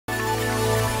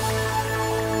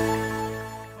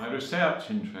research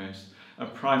interests are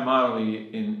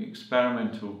primarily in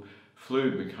experimental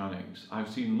fluid mechanics. I've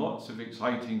seen lots of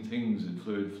exciting things in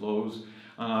fluid flows,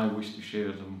 and I wish to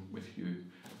share them with you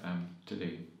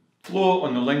today. Flow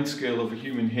on the length scale of a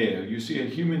human hair. You see a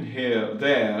human hair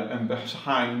there, and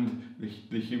behind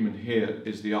the human hair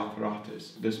is the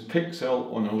apparatus. This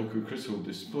pixel on a liquid crystal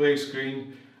display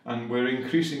screen, and we're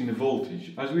increasing the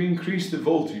voltage. As we increase the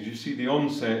voltage, you see the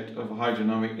onset of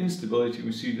hydrodynamic instability.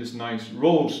 We see this nice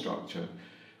roll structure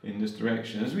in this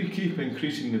direction. As we keep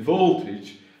increasing the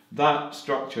voltage, that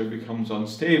structure becomes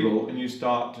unstable, and you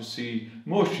start to see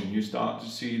motion. You start to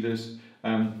see this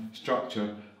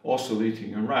structure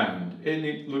oscillating around, and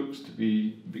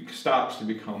it starts to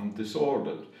become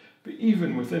disordered. But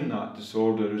even within that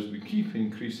disorder, as we keep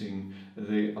increasing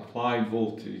the applied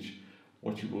voltage,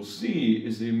 what you will see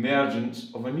is the emergence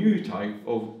of a new type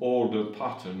of order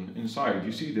pattern inside.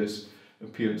 You see this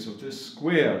appearance of this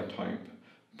square type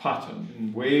pattern,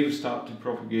 and waves start to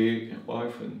propagate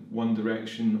either in one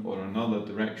direction or another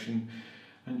direction,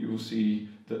 and you will see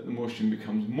that the motion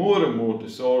becomes more and more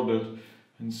disordered,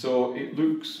 and so it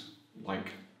looks like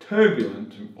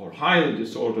turbulent or highly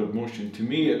disordered motion. To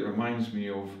me, it reminds me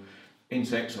of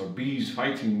insects or bees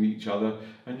fighting with each other,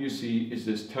 and you see, is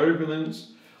this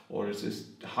turbulence or is this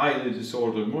highly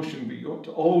disordered motion? But you got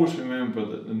to always remember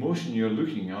that the motion you're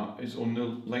looking at is on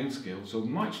the length scale, so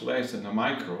much less than a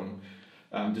micron.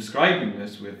 Describing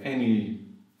this with any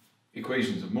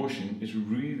equations of motion is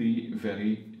really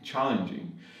very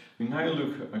challenging. We now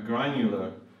look at a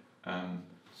granular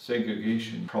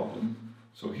segregation problem.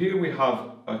 So here we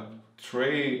have a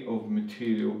tray of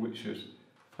material which is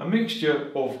a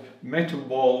mixture of metal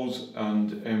balls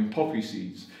and poppy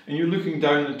seeds, and you're looking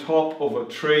down the top of a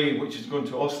tray which is going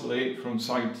to oscillate from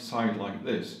side to side like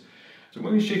this. So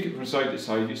when you shake it from side to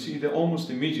side, you see that almost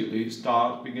immediately it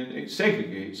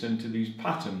segregates into these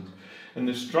patterns, and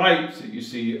the stripes that you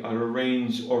see are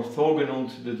arranged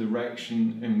orthogonal to the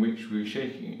direction in which we're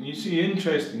shaking it. And you see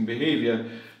interesting behaviour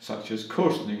such as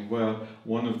coarsening, where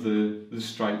one of the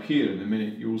stripe here, in a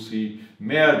minute you'll see,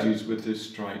 merges with this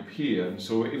stripe here, and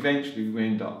so eventually we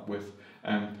end up with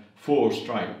 4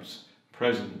 stripes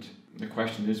present. The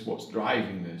question is, what's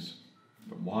driving this?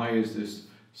 But why is this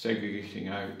segregating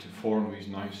out to form these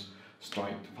nice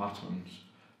striped patterns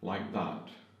like that?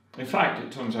 In fact,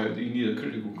 it turns out that you need a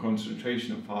critical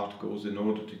concentration of particles in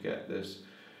order to get this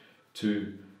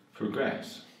to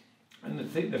progress. And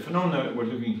the phenomena that we're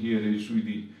looking here is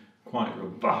really quite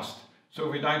robust. So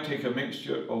if we now take a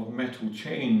mixture of metal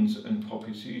chains and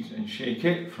poppy seeds and shake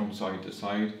it from side to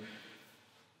side,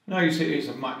 now you see it's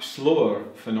a much slower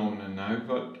phenomenon now,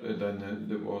 but than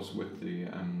there was with the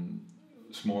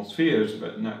small spheres.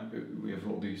 But now we have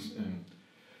all these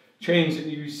chains,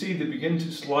 and you see they begin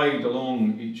to slide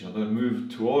along each other, move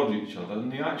toward each other,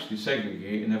 and they actually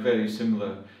segregate in a very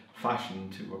similar fashion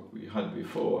to what we had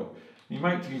before. You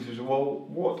might think, well,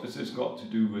 what has this got to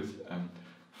do with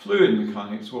fluid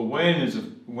mechanics? Well, when is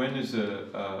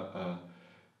a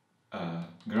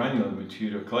granular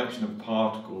material, a collection of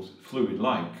particles,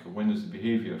 fluid-like? Or when is the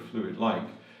behaviour fluid-like?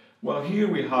 Well, here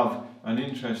we have an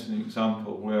interesting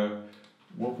example where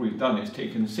what we've done is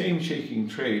taken the same shaking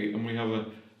tray, and we have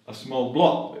a small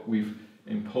block that we've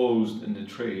imposed in the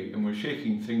tray, and we're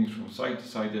shaking things from side to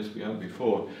side as we had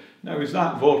before. Now, is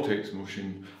that vortex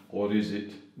motion, or is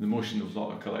it the motion of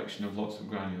a collection of lots of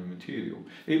granular material?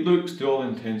 It looks, to all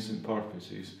intents and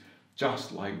purposes,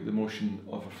 just like the motion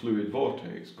of a fluid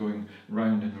vortex going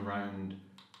round and around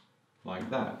like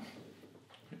that.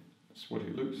 That's what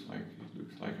it looks like. It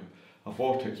looks like a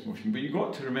vortex motion, but you've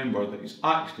got to remember that it's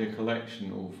actually a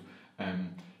collection of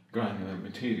granular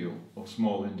material, of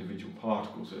small individual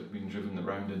particles that have been driven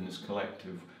around in this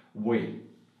collective way.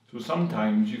 So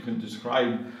sometimes you can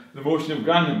describe the motion of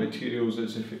granular materials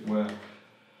as if it were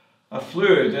a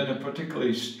fluid, and a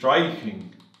particularly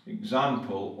striking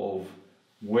example of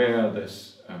where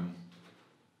this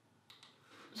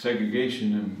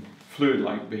segregation and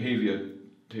fluid-like behaviour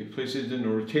take place is in a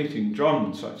rotating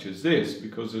drum such as this,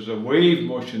 because there's a wave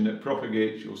motion that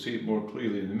propagates, you'll see it more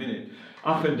clearly in a minute,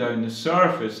 up and down the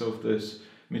surface of this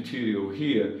material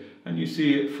here, and you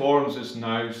see it forms this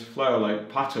nice flower-like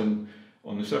pattern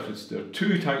on the surface. There are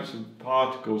 2 types of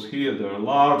particles here. There are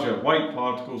larger white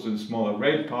particles and smaller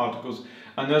red particles,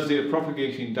 and as they are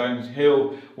propagating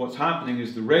downhill, what's happening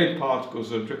is the red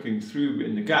particles are dripping through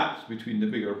in the gaps between the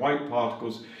bigger white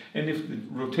particles, and if the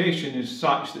rotation is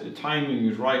such that the timing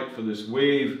is right for this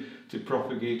wave to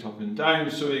propagate up and down,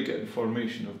 so you get the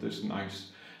formation of this nice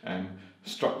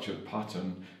structured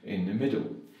pattern in the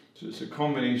middle. So it's a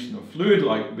combination of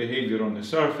fluid-like behaviour on the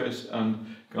surface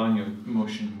and granular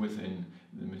motion within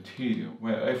the material.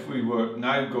 Well, if we were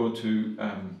now go to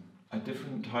a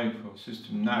different type of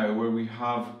system now, where we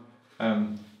have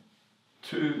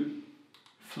two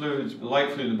fluids,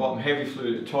 light fluid at the bottom, heavy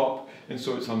fluid at the top, and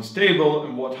so it's unstable,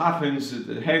 and what happens is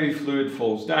the heavy fluid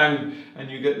falls down and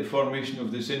you get the formation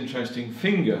of this interesting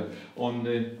finger on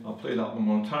the, I'll play that one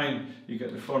more time, you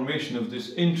get the formation of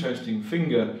this interesting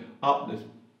finger up the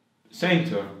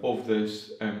centre of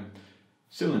this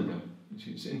cylinder, which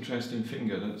is an interesting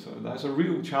finger. That's a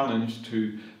real challenge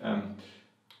to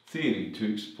theory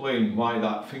to explain why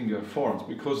that finger forms,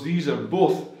 because these are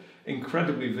both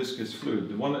incredibly viscous fluid.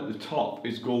 The one at the top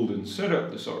is golden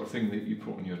syrup, the sort of thing that you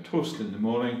put on your toast in the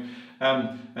morning,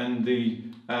 and the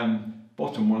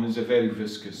bottom one is a very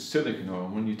viscous silicon oil.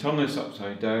 When you turn this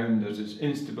upside down, there's this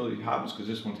instability happens because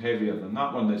this one's heavier than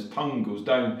that one, this tongue goes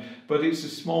down, but it's a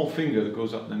small finger that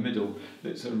goes up in the middle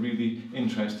that's a really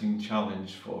interesting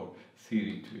challenge for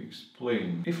theory to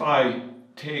explain. If I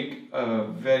take a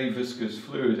very viscous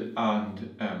fluid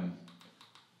and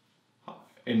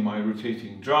in my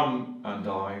rotating drum, and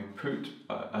I put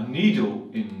a needle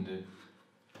in the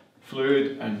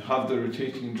fluid and have the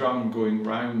rotating drum going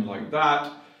round like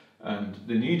that, and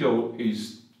the needle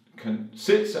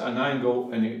sits at an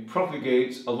angle and it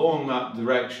propagates along that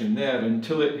direction there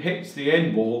until it hits the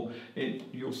end ball.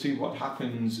 You'll see what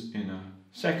happens in a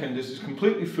second. This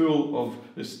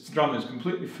drum is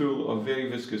completely full of very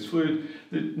viscous fluid.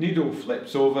 The needle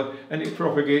flips over and it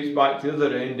propagates back to the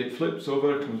other end. It flips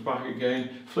over, comes back again,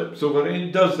 flips over, and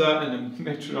it does that in a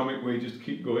metronomic way, just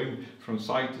keep going from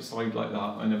side to side like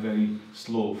that in a very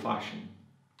slow fashion.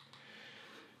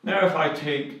 Now if I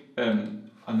take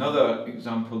another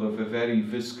example of a very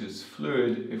viscous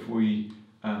fluid, if we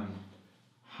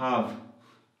have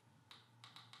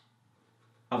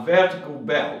a vertical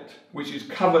belt which is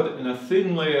covered in a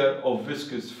thin layer of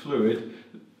viscous fluid.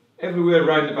 Everywhere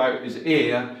round about is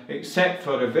air except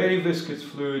for a very viscous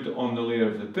fluid on the layer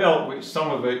of the belt, which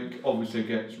some of it obviously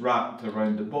gets wrapped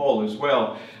around the ball as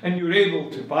well, and you're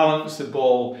able to balance the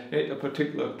ball at a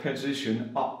particular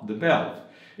position up the belt.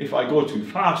 If I go too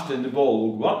fast, then the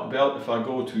ball will go up the belt. If I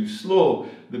go too slow,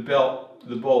 the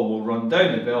ball will run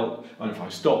down the belt, and if I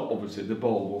stop, obviously the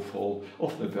ball will fall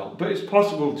off the belt. But it's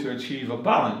possible to achieve a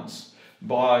balance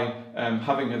by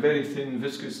having a very thin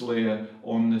viscous layer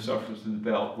on the surface of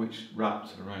the belt which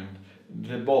wraps around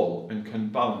the ball and can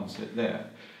balance it there.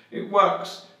 It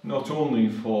works not only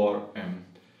for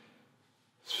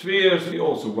spheres, it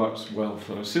also works well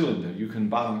for a cylinder. You can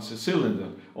balance a cylinder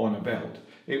on a belt.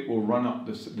 It will run up,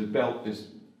 the belt is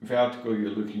vertical, you're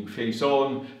looking face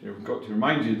on. You've got to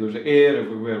remind you there's air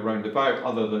everywhere round about,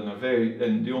 other than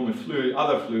the only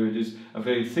other fluid is a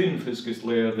very thin viscous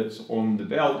layer that's on the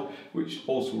belt, which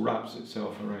also wraps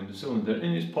itself around the cylinder,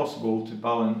 and it's possible to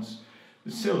balance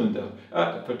the cylinder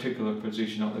at a particular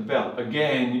position up the belt.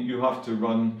 Again, you have to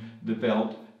run the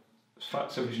belt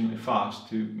sufficiently fast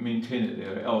to maintain it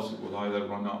there, else it will either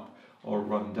run up or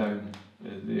run down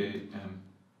the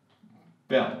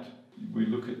belt. We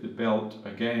look at the belt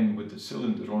again with the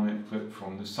cylinder on it, but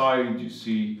from the side you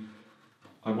see,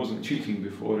 I wasn't cheating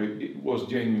before, it was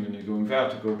genuinely going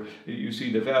vertical. You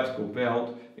see the vertical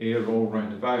belt, air all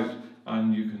round about,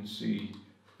 and you can see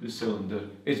the cylinder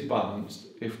is balanced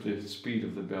if the speed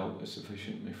of the belt is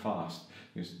sufficiently fast.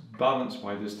 It's balanced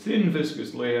by this thin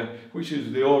viscous layer, which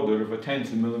is the order of a tenth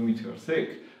of a millimetre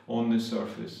thick on the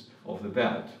surface of the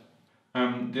belt.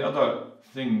 The other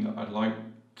thing that I'd like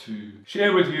to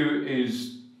share with you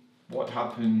is what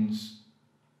happens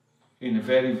in a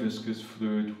very viscous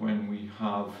fluid when we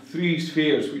have three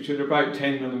spheres which are about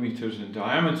 10 millimetres in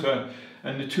diameter,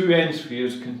 and the two end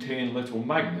spheres contain little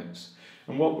magnets,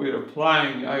 and what we're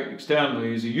applying out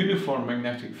externally is a uniform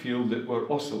magnetic field that we're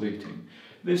oscillating.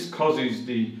 This causes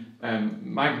the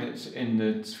magnets in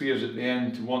the spheres at the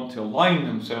end to want to align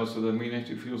themselves with the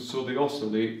magnetic field, so they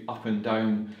oscillate up and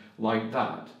down like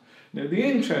that. Now the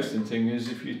interesting thing is,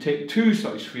 if you take two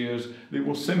such spheres, they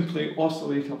will simply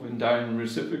oscillate up and down in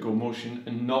reciprocal motion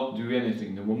and not do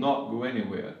anything. They will not go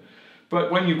anywhere.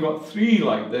 But when you've got three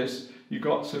like this, you've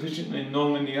got sufficiently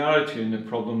nonlinearity in the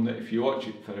problem that if you watch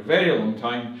it for a very long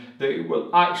time, that it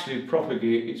will actually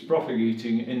propagate. It's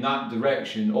propagating in that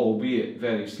direction, albeit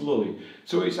very slowly.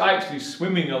 So it's actually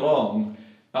swimming along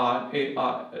at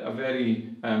a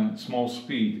very small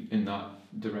speed in that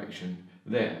direction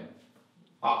there.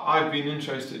 I've been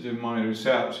interested in my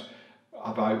research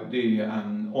about the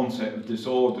onset of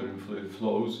disorder in fluid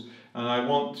flows, and I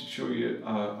want to show you,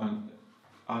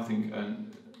 I think, a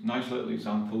nice little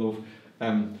example of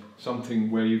something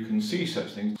where you can see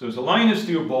such things. So there's a line of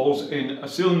steel balls in a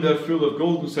cylinder full of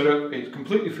golden syrup. It's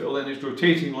completely filled and it's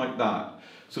rotating like that.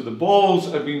 So the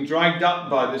balls are being dragged up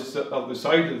by the side of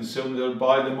the cylinder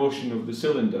by the motion of the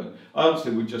cylinder, else they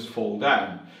would just fall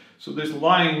down. So this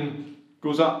line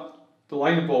goes up, the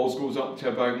line of balls goes up to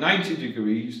about 90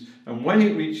 degrees, and when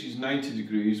it reaches 90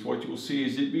 degrees, what you'll see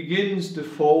is it begins to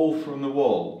fall from the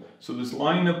wall. So this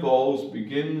line of balls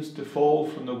begins to fall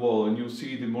from the wall, and you'll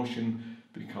see the motion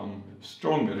become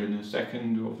stronger in a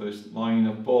second of this line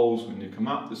of balls. When they come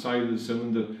up the side of the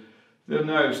cylinder, they're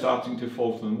now starting to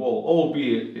fall from the wall,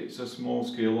 albeit it's a small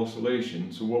scale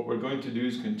oscillation. So what we're going to do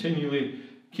is continually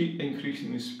keep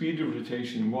increasing the speed of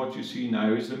rotation, and what you see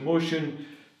now is the motion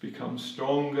becomes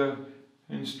stronger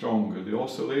and stronger. The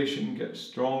oscillation gets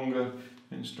stronger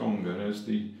and stronger as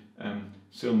the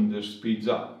cylinder speeds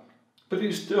up. But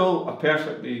it's still a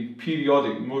perfectly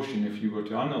periodic motion. If you were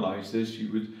to analyse this,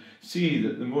 you would see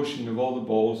that the motion of all the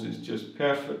balls is just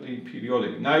perfectly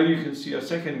periodic. Now you can see a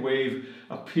second wave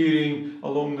appearing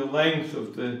along the length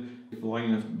of the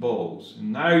line of balls.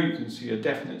 And now you can see a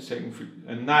definite second frequency.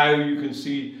 And now you can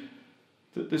see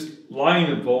that this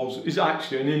line of balls is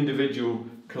actually an individual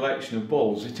collection of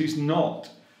balls. It is not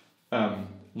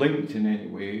linked in any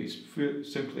way.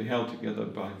 It's simply held together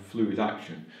by fluid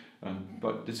action.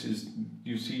 But this is,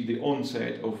 you see the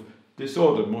onset of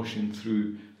disordered motion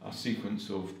through a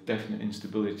sequence of definite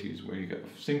instabilities where you get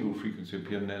a single frequency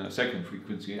appear and then a second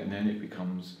frequency, and then it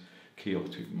becomes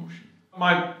chaotic motion.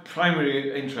 My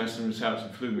primary interest in research in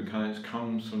fluid mechanics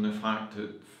comes from the fact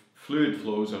that fluid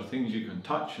flows are things you can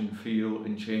touch and feel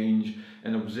and change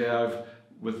and observe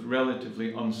with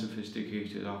relatively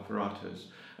unsophisticated apparatus.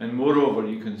 And moreover,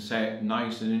 you can set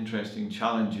nice and interesting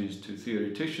challenges to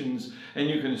theoreticians, and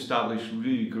you can establish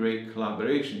really great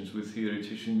collaborations with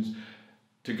theoreticians.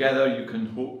 Together you can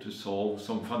hope to solve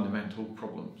some fundamental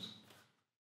problems.